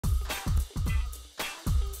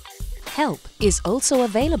Help is also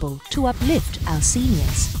available to uplift our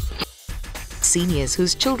seniors. Seniors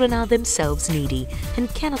whose children are themselves needy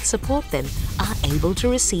and cannot support them are able to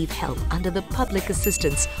receive help under the Public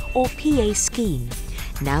Assistance or PA scheme,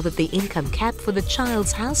 now that the income cap for the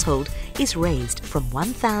child's household is raised from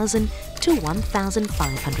 $1,000 to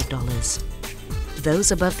 $1,500.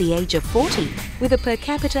 Those above the age of 40 with a per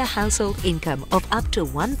capita household income of up to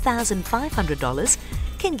 $1,500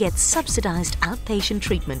 can get subsidized outpatient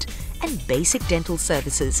treatment and basic dental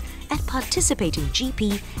services at participating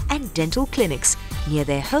GP and dental clinics near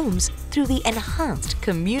their homes through the Enhanced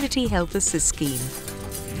Community Health Assist scheme.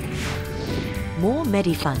 More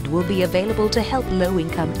Medifund will be available to help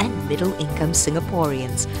low-income and middle-income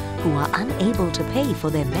Singaporeans who are unable to pay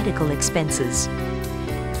for their medical expenses.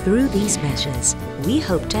 Through these measures, we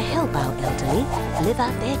hope to help our elderly live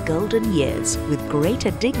out their golden years with greater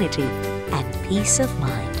dignity and peace of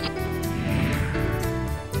mind.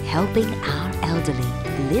 Helping our elderly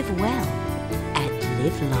live well and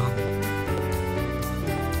live long.